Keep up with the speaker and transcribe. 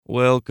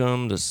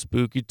Welcome to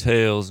Spooky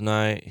Tales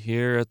Night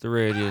here at the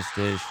radio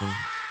station.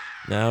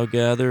 Now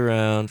gather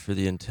around for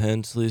the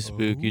intensely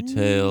spooky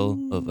tale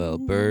of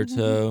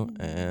Alberto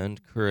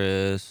and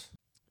Chris.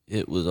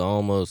 It was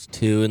almost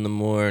 2 in the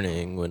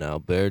morning when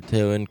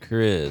Alberto and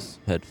Chris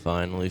had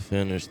finally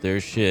finished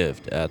their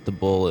shift at the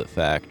bullet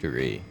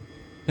factory.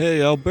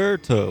 Hey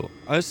Alberto,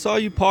 I saw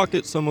you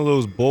pocket some of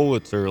those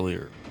bullets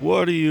earlier.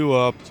 What are you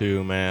up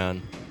to,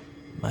 man?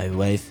 My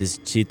wife is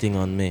cheating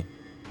on me.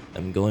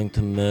 I'm going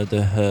to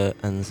murder her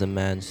and the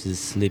man she's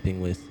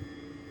sleeping with.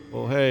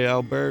 Well, hey,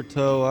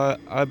 Alberto,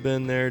 I've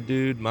been there,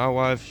 dude. My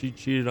wife, she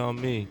cheated on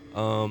me.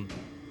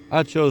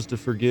 I chose to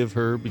forgive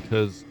her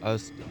because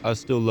I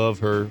still love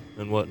her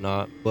and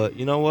whatnot. But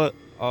you know what?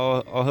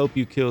 I'll help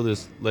you kill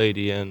this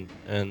lady and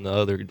the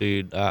other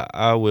dude.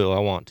 I will. I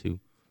want to.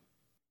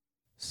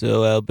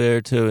 So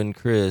Alberto and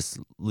Chris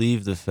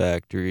leave the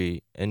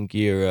factory and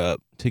gear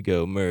up to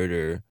go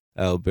murder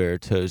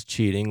Alberto's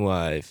cheating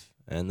wife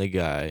and the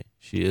guy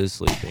she is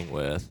sleeping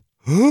with.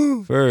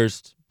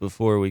 First,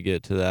 before we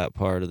get to that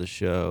part of the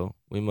show,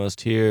 we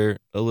must hear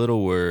a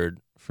little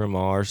word from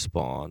our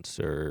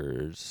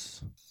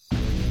sponsors.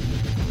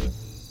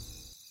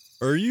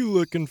 Are you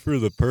looking for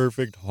the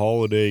perfect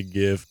holiday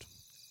gift?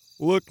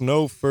 Look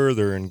no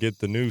further and get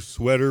the new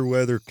Sweater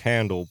Weather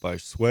Candle by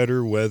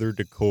Sweater Weather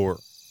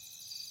Decor.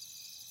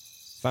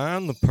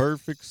 Find the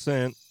perfect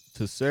scent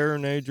to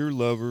serenade your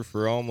lover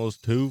for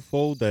almost 2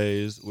 full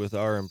days with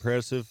our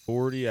impressive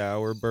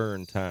 40-hour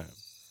burn time.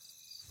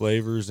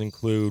 Flavors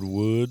include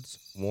woods,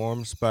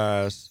 warm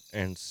spice,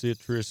 and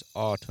citrus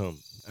autumn.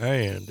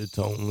 And it's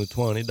only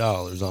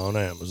 $20 on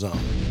Amazon.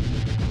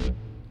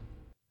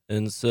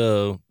 And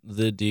so,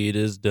 the deed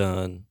is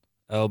done.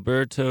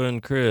 Alberto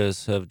and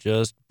Chris have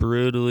just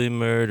brutally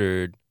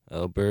murdered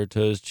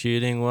Alberto's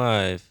cheating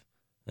wife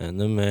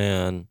and the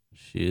man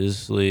she is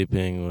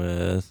sleeping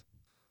with.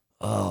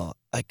 Oh,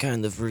 I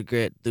kind of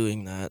regret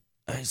doing that.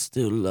 I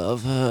still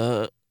love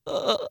her.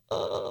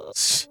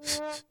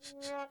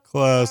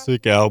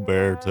 Classic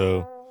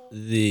Alberto.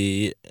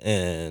 The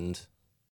end.